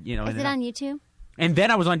in all the Is in it and out. on YouTube? And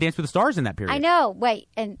then I was on Dance with the Stars in that period. I know. Wait,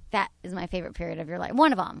 and that is my favorite period of your life.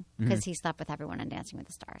 One of them, Mm-hmm. because he slept with everyone on Dancing with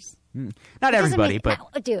the Stars. Not Doesn't everybody, mean- but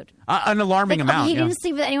no, dude, an alarming like, amount. he yeah. didn't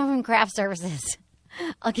sleep with anyone from craft services.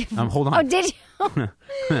 I'll give him. Hold on. Oh, did you? Who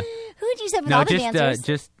did you sleep with? No, all the dancers?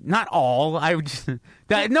 just not all. I would just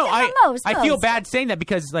no. Most. I feel bad saying that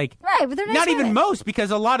because like Right, but they're nice not even women. most because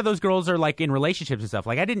a lot of those girls are like in relationships and stuff.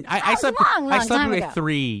 Like I didn't. I was slept. long I slept time with ago.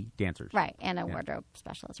 3 dancers. Right, and a wardrobe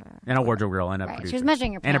specialist or And a wardrobe girl and a right. producer. She was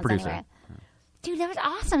measuring your and a pants producer. anyway. Dude, that was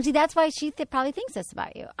awesome. See, that's why she probably thinks this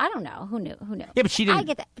about you. I don't know. Who knew? Yeah, but she didn't- I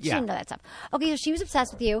get that. But she yeah. didn't know that stuff. Okay, so she was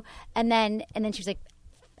obsessed with you, and then she was like,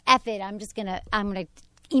 "F it, I'm gonna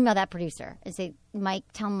email that producer and say, Mike,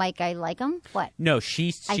 tell Mike I like him." What? No,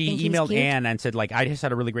 she I think he was emailed cute. Ann and said like I just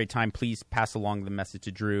had a really great time. Please pass along the message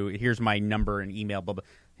to Drew. Here's my number and email. Blah blah.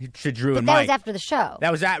 To Drew But and that Mike. was after the show.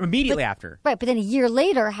 That was immediately after. Right, but then a year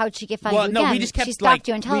later, how'd she get find Well, you no, again? we just kept she stalked like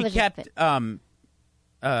you on television. we kept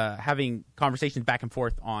having conversations back and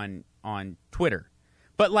forth on Twitter,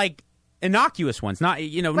 but like innocuous ones, not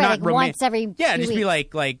right, not like romantic. once every yeah, few just be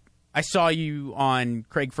weeks. like I saw you on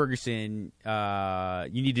Craig Ferguson.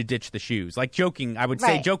 You need to ditch the shoes. Like joking, I would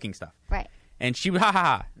say Right. joking stuff. Right. And she would ha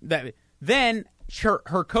ha ha. Then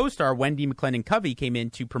her co-star Wendy McLendon-Covey came in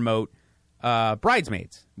to promote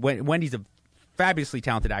Bridesmaids. Wendy's a fabulously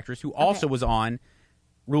talented actress who also was on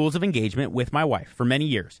Rules of Engagement with my wife for many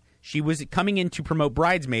years. She was coming in to promote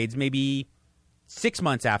Bridesmaids maybe 6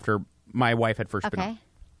 months after my wife had first been on.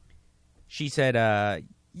 She said,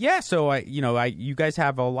 "Yeah, so you guys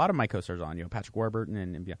have a lot of my co-stars on, Patrick Warburton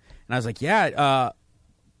and I was like, yeah,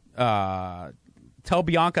 tell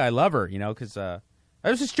Bianca I love her, because I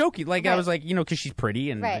was just joking, like I was like, because she's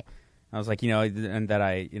pretty, and I was like, and that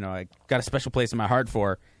I got a special place in my heart for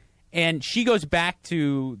her." And she goes back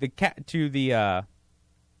to the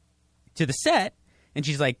set. And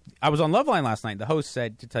she's like, "I was on Loveline last night. The host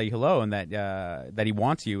said to tell you hello and that he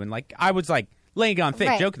wants you." And like I was like laying it on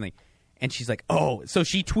thick, jokingly. And she's like, "Oh," so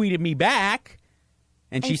she tweeted me back,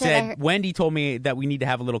 and she said, "Wendy told me that we need to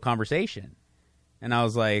have a little conversation." And I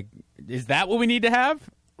was like, "Is that what we need to have?"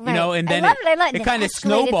 Right. And then it kind of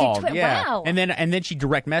snowballed. Yeah. Wow. And then she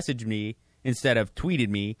direct messaged me instead of tweeted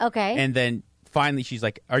me. Okay. And then finally she's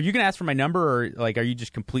like, "Are you going to ask for my number, or like are you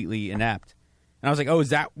just completely inept?" And I was like, "Oh, is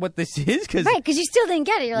that what this is?" Right, because you still didn't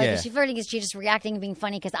get it. You're like, is she flirting? Is she just reacting and being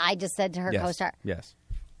funny because I just said to her co-star? Yes.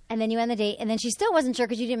 And then you end the date, and then she still wasn't sure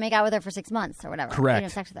because you didn't make out with her for 6 months or whatever. Correct. You didn't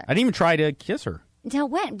have sex with her. I didn't even try to kiss her. Until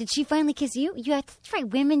when? Did she finally kiss you? That's right.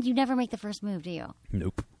 Women, you never make the first move, do you?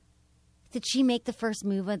 Nope. Did she make the first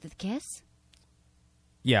move with the kiss?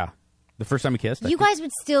 Yeah. The first time we kissed. You guys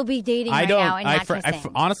would still be dating now and not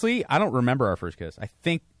kissing. Honestly, I don't remember our first kiss. I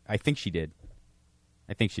think she did.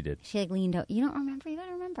 She like leaned out. You don't remember? You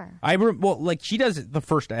gotta remember. She does the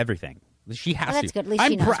first everything. She has to. That's good. At least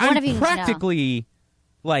she knows. One of you I'm needs to know. practically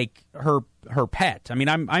like her pet. I mean,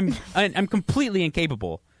 I'm completely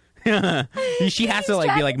incapable. She has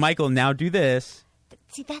to be like, "Michael, now do this."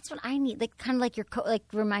 See, that's what I need. Like kind of like your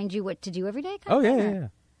remind you what to do every day. Yeah.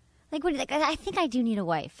 Like what? Like I think I do need a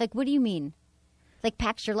wife. Like what do you mean? Like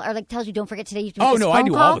packs your or like tells you don't forget today. You have to make this phone I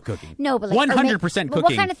do call? all the cooking. No, but like 100% cooking.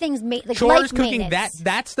 What kind of things? Like chores, life cooking, maintenance.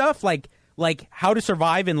 that stuff. Like how to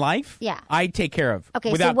survive in life. Yeah, I take care of.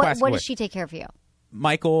 Okay, without so what does she take care of for you?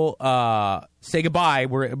 Michael, say goodbye.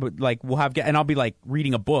 We'll have, and I'll be like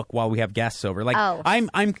reading a book while we have guests over. Like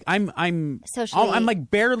I'm socially. I'm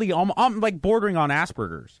like barely. I'm like bordering on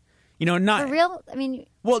Asperger's. Not for real. I mean,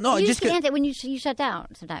 well, no, you just can't when you shut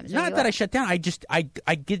down sometimes. Not that I shut down. I just I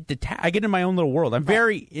get I get in my own little world. I'm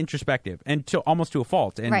very introspective and almost to a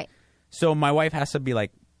fault. And so my wife has to be like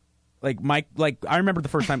Mike. Like I remember the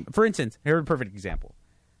first time. For instance, here's a perfect example.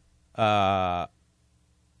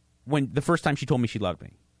 When the first time she told me she loved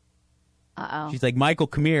me. She's like, "Michael,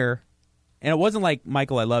 come here," and it wasn't like,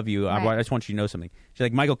 "Michael, I love you. I just want you to know something." She's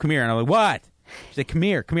like, "Michael, come here," and I'm like, "What?" She's like, come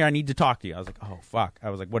here, I need to talk to you. I was like, "Oh, fuck." I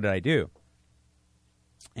was like, "What did I do?"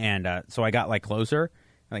 And so I got like closer,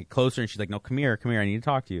 and she's like, "No, come here, I need to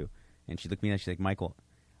talk to you." And she looked at me and she's like, "Michael,"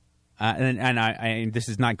 and I this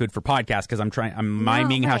is not good for podcast because I'm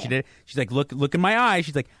miming how she did it. She's like, look in my eyes.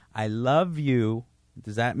 She's like, "I love you.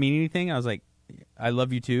 Does that mean anything?" I was like, "I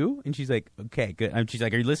love you too." And she's like, "Okay, good." And she's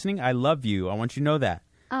like, "Are you listening? I love you. I want you to know that."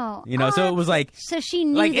 Oh, so it was like, so she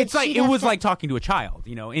knew like that it's like it was like talking to a child.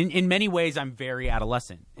 In many ways, I'm very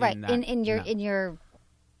adolescent. Right in your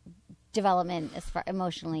development as far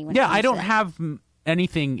emotionally. I don't have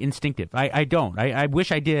anything instinctive. I don't. I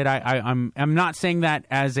wish I did. I'm not saying that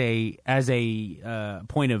as a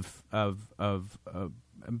point of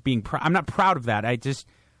being. I'm not proud of that.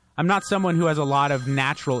 I'm not someone who has a lot of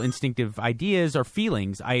natural instinctive ideas or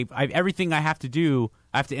feelings. Everything I have to do,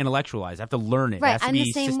 I have to intellectualize. I have to learn it. Right, It has to I'm be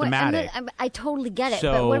the same systematic. way. I totally get it.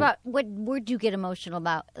 So, but what do you get emotional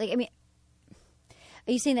about? Like, I mean,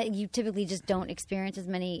 are you saying that you typically just don't experience as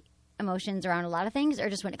many emotions around a lot of things, or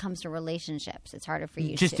just when it comes to relationships, it's harder for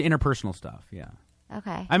you? Just to interpersonal stuff. Yeah.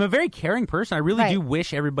 Okay. I'm a very caring person. I really do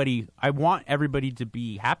wish everybody. I want everybody to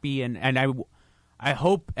be happy, and I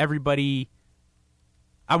hope everybody.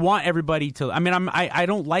 I want everybody to. I mean, I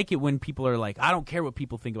don't like it when people are like, "I don't care what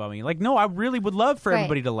people think about me." Like, no, I really would love for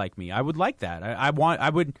everybody to like me. I would like that. I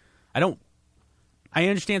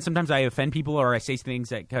understand sometimes I offend people or I say things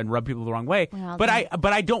that can rub people the wrong way. Well, but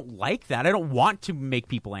I don't like that. I don't want to make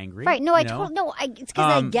people angry. Right? No, it's because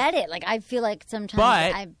I get it. Like I feel like sometimes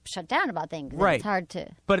I shut down about things. It's hard to.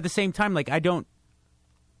 But at the same time, like I don't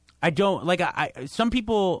like some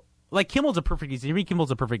people like Kimmel's a perfect example. Jimmy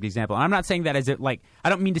Kimmel's a perfect example. And I'm not saying that as like I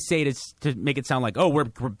don't mean to say it as to make it sound like we're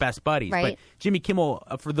best buddies. Right. But Jimmy Kimmel,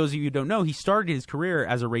 for those of you who don't know, he started his career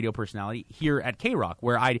as a radio personality here at K-Rock,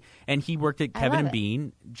 and he worked at Kevin and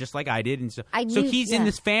Bean just like I did, and so he's in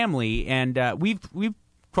this family, and we've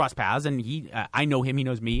crossed paths, and I know him, he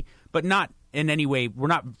knows me, but not in any way. We're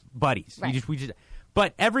not buddies. Right. We just.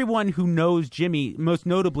 But everyone who knows Jimmy, most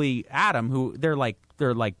notably Adam, who they're like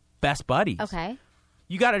best buddies. Okay.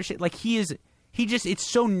 You got to like it's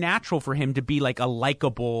so natural for him to be like a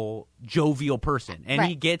likable, jovial person. And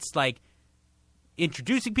he gets like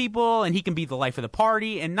introducing people, and he can be the life of the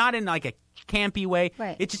party, and not in like a campy way.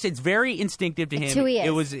 Right. It's very instinctive to him. It's who he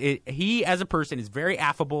is. He as a person is very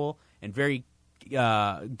affable and very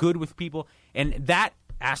good with people, and that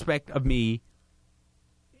aspect of me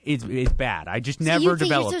is bad. I just never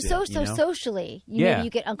developed it. So socially, you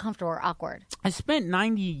get uncomfortable or awkward. I spent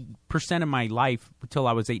 90% of my life until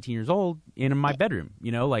I was 18 years old in my bedroom.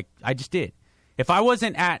 Like I just did. If I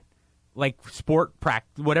wasn't at like sport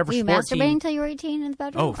practice, whatever sport team. Were you masturbating until you were 18 in the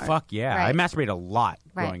bedroom? Oh, fuck yeah. Right. I masturbated a lot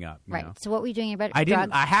growing up. Right. know? So what were you doing in your bedroom? I didn't.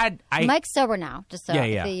 Drugs? Mike's sober now, just so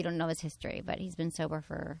Yeah. you don't know his history, but he's been sober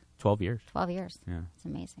for 12 years. 12 years. Yeah. It's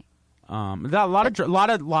amazing. A lot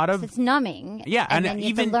of. It's numbing. Yeah, and then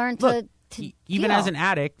even you have to learn to even deal. as an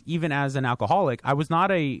addict, even as an alcoholic, I was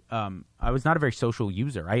not a very social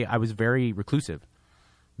user. I was very reclusive.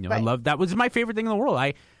 I loved that was my favorite thing in the world.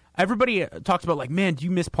 Everybody talks about like, man, do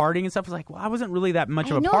you miss partying and stuff? It's like, well, I wasn't really that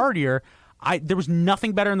much of a partier. There was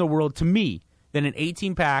nothing better in the world to me than an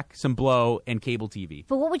 18-pack, some blow, and cable TV.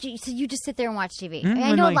 But what would you? So you just sit there and watch TV? Mm-hmm.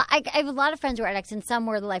 I know. I have a lot of friends who are addicts, and some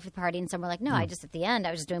were the life of the party, and some were like, no, I just at the end,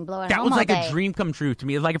 I was just doing blow at home all day. That was like a dream come true to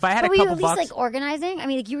me. Like if I had but a couple were you at bucks, least like organizing? I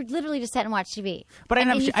mean, like you were literally just sat and watch TV. But I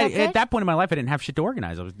didn't have at that point in my life, I didn't have shit to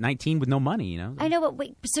organize. I was 19 with no money. I know, but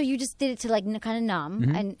wait, so you just did it to like kind of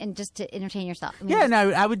numb and just to entertain yourself. I mean, and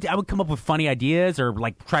I would come up with funny ideas or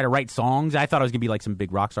like try to write songs. I thought I was gonna be like some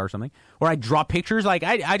big rock star or something. Or I'd draw pictures. Like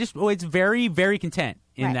it's very, very content.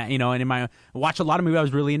 In that, and in my watch a lot of movies. I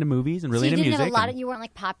was really into movies and really into music. You weren't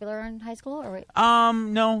like popular in high school, or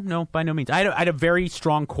no, by no means. I had a very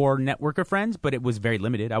strong core network of friends, but it was very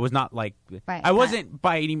limited. I was not like I wasn't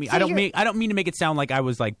by any means. I don't mean to make it sound like I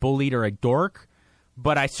was like bullied or a dork,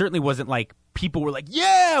 but I certainly wasn't like people were like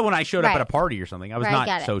when I showed up at a party or something. I was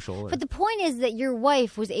not social. But the point is that your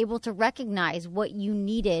wife was able to recognize what you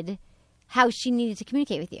needed. How she needed to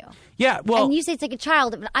communicate with you. Yeah, well... And you say it's like a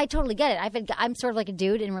child, but I totally get it. I'm sort of like a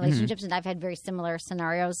dude in relationships, and I've had very similar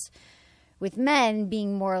scenarios with men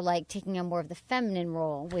being more like taking on more of the feminine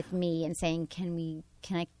role with me and saying, can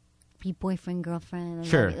I be boyfriend, girlfriend?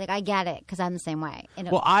 Sure. Like, I get it, because I'm the same way.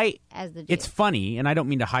 As the dude. It's funny, and I don't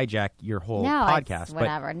mean to hijack your whole podcast. It's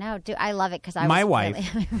whatever. No, dude, I love it, because my wife...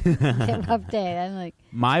 I'm like...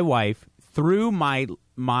 My wife, through my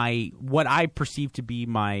what I perceive to be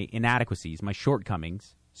my inadequacies, my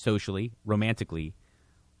shortcomings, socially, romantically,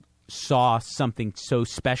 saw something so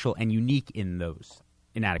special and unique in those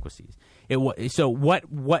inadequacies. So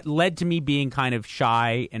what led to me being kind of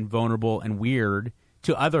shy and vulnerable and weird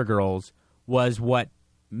to other girls was what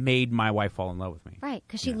made my wife fall in love with me. Right,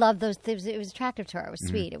 because she loved those things. It was attractive to her. It was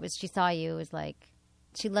sweet. It was she saw you. It was like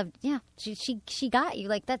she loved. Yeah, she got you.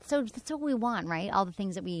 Like that's what we want, right? All the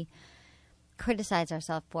things that we criticize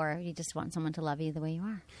ourselves for. You just want someone to love you the way you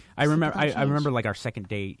are. I remember like our second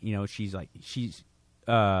date. My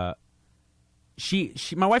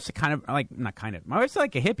wife's kind of like not kind of. My wife's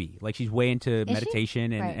like a hippie. Like she's way into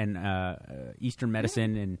meditation and Eastern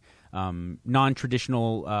medicine and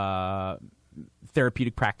non-traditional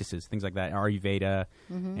therapeutic practices, things like that, Ayurveda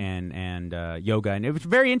and yoga, and it was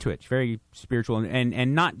very into it. She's very spiritual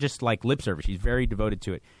and not just like lip service. She's very devoted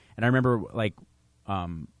to it. And I remember like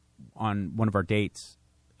on one of our dates,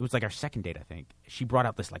 it was like our second date, I think. She brought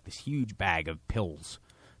out this huge bag of pills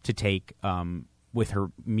to take with her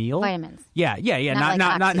meal. Vitamins. Yeah. Not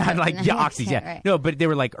like oxys. Yeah, right. No, but they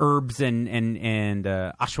were like herbs and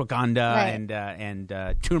ashwagandha and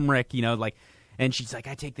turmeric. And she's like,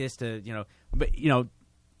 I take this to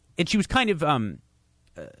and she was kind of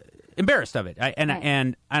embarrassed of it.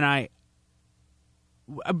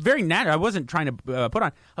 I'm very natural. I wasn't trying to put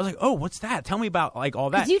on. I was like, "Oh, what's that? Tell me about like all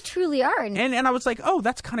that." Because you truly are, and I was like, "Oh,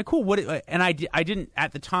 that's kind of cool." And I didn't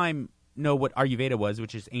at the time know what Ayurveda was,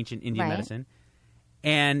 which is ancient Indian medicine.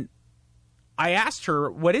 And I asked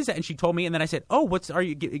her, "What is that?" And she told me. And then I said, "Oh,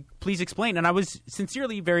 please explain." And I was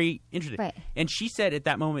sincerely very interested. Right. And she said at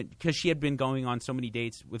that moment, because she had been going on so many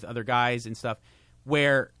dates with other guys and stuff,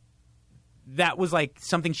 where that was like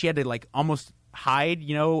something she had to like almost hide,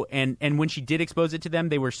 and when she did expose it to them,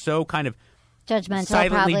 they were so kind of judgmental,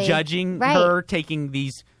 silently probably judging her taking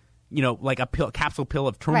these like a capsule pill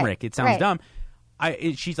of turmeric. Right, It sounds right. dumb.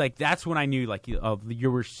 She's like, that's when I knew like you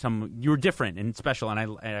were different and special, and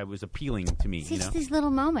I was appealing to me. See, just these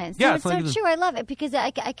little moments. Yeah, No, it's it's like so true. I love it because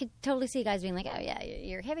I could totally see guys being like, oh yeah,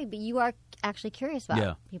 you're heavy, but you are actually curious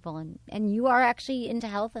about people, and you are actually into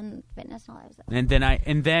health and fitness and all that stuff. And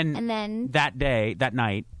then that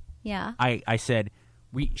night, yeah, I said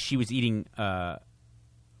she was eating. I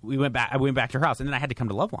went back to her house, and then I had to come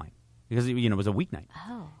to Loveline. Because it was a weeknight,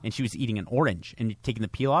 and she was eating an orange and taking the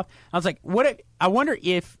peel off. I was like, I wonder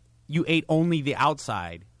if you ate only the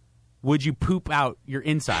outside, would you poop out your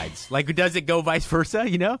insides? Like, does it go vice versa?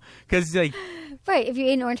 Because like, right. If you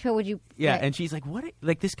ate an orange peel, would you? Yeah, right. and she's like, what?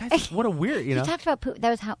 Like this guy's what a weird. You talked about poop. That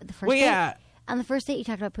was how the first. Yeah. Date? On the first date, you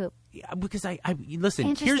talked about poop. Yeah, because I listen.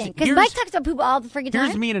 Interesting. Because Mike talks about poop all the freaking time.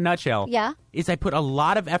 Here's me in a nutshell. Yeah. Is I put a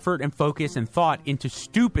lot of effort and focus and thought into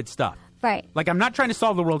stupid stuff. Right. Like, I'm not trying to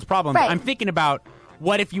solve the world's problems. Right. I'm thinking about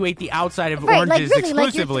what if you ate the outside of Right, oranges like really,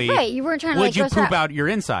 exclusively. right, you weren't trying to would you gross poop out your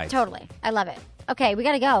insides? Totally. I love it. Okay, we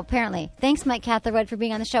got to go, apparently. Thanks, Mike Catherwood, for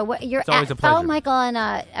being on the show. You're It's always a follow pleasure. Michael on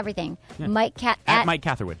everything. Yeah. At Mike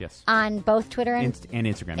Catherwood, yes. On both Twitter and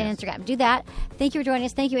Instagram. And yes. Instagram. Do that. Thank you for joining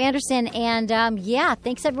us. Thank you, Anderson. And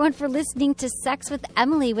thanks everyone for listening to Sex with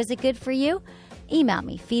Emily. Was it good for you? Email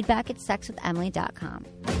me, feedback@sexwithemily.com.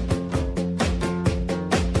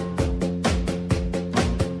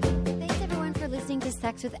 To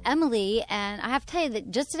Sex with Emily, and I have to tell you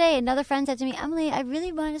that just today another friend said to me, Emily, I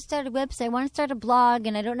really want to start a website, I want to start a blog,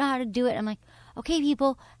 and I don't know how to do it. I'm like, okay,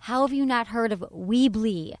 people, how have you not heard of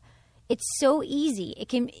Weebly? It's so easy.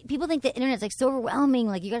 People think the internet's like so overwhelming,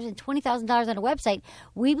 like you got to spend $20,000 on a website.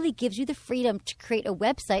 Weebly gives you the freedom to create a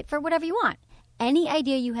website for whatever you want. Any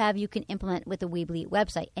idea you have, you can implement with a Weebly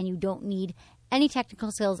website, and you don't need any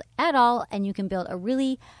technical skills at all, and you can build a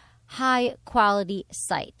really high quality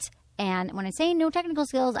site. And when I say no technical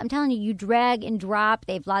skills, I'm telling you, you drag and drop.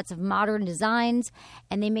 They have lots of modern designs,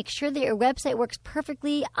 and they make sure that your website works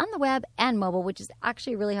perfectly on the web and mobile, which is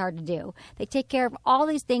actually really hard to do. They take care of all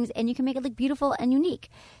these things, and you can make it look beautiful and unique.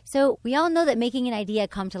 So we all know that making an idea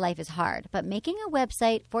come to life is hard, but making a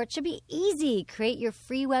website for it should be easy. Create your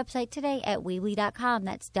free website today at Weebly.com.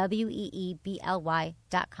 That's WEEBLY.com.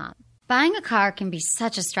 Buying a car can be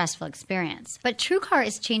such a stressful experience, but TrueCar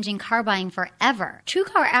is changing car buying forever.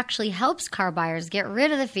 TrueCar actually helps car buyers get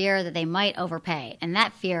rid of the fear that they might overpay, and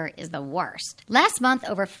that fear is the worst. Last month,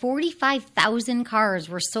 over 45,000 cars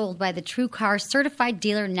were sold by the TrueCar Certified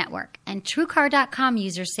Dealer Network, and TrueCar.com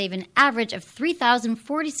users save an average of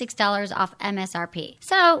 $3,046 off MSRP.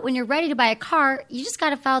 So, when you're ready to buy a car, you just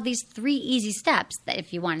gotta follow these 3 easy steps that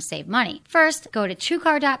if you want to save money. First, go to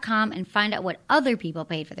TrueCar.com and find out what other people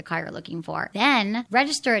paid for the car you're looking for. Then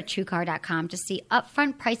register at TrueCar.com to see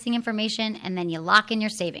upfront pricing information, and then you lock in your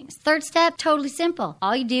savings. Third step, totally simple.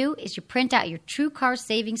 All you do is you print out your TrueCar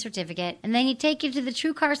savings certificate, and then you take it to the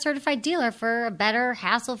TrueCar certified dealer for a better,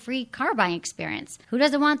 hassle-free car buying experience. Who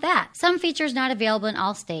doesn't want that? Some features not available in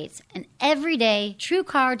all states, and every day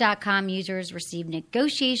TrueCar.com users receive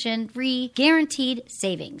negotiation-free, guaranteed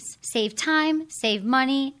savings. Save time, save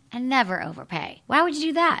money, and never overpay. Why would you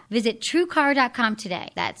do that? Visit TrueCar.com today.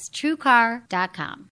 That's TrueCar.com.